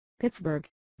Pittsburgh,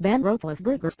 Ben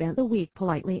Roethlisberger spent the week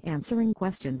politely answering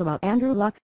questions about Andrew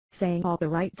Luck, saying all the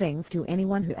right things to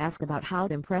anyone who asked about how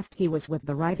impressed he was with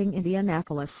the rising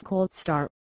Indianapolis Colts star.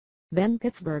 Then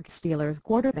Pittsburgh Steelers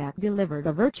quarterback delivered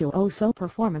a virtuoso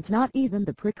performance not even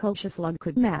the precocious Luck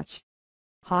could match.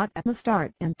 Hot at the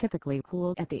start and typically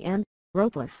cool at the end,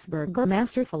 Roethlisberger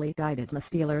masterfully guided the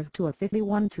Steelers to a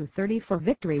 51-34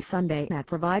 victory Sunday that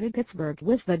provided Pittsburgh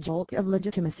with the jolt of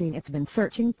legitimacy it's been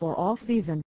searching for all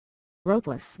season.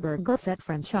 Roethlisberger set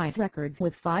franchise records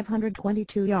with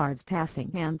 522 yards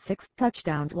passing and 6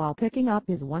 touchdowns while picking up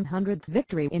his 100th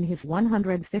victory in his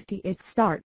 158th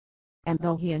start. And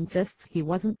though he insists he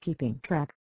wasn't keeping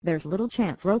track, there's little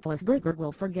chance Roethlisberger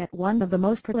will forget one of the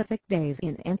most prolific days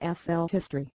in NFL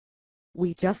history.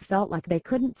 "We just felt like they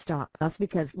couldn't stop us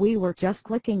because we were just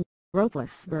clicking,"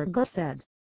 Roethlisberger said.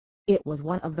 "It was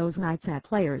one of those nights that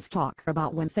players talk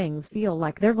about when things feel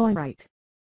like they're going right.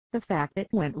 The fact it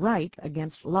went right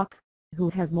against Luck, who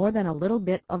has more than a little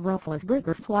bit of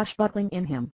Roethlisberger's swashbuckling in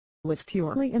him, was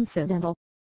purely incidental."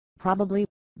 Probably,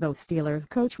 though Steelers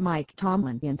coach Mike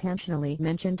Tomlin intentionally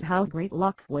mentioned how great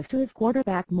Luck was to his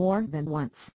quarterback more than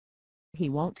once. "He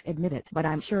won't admit it, but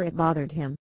I'm sure it bothered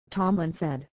him," Tomlin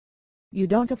said. "You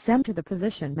don't ascend to the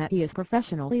position that he is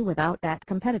professionally without that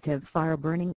competitive fire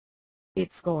burning."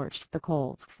 It scorched the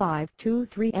Colts'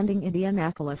 5-2-3 ending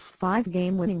Indianapolis'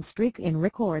 5-game winning streak in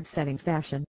record-setting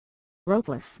fashion.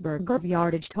 Roethlisberger's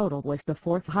yardage total was the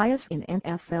 4th highest in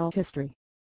NFL history.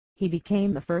 He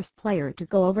became the first player to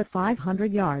go over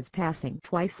 500 yards passing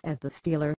twice as the Steelers,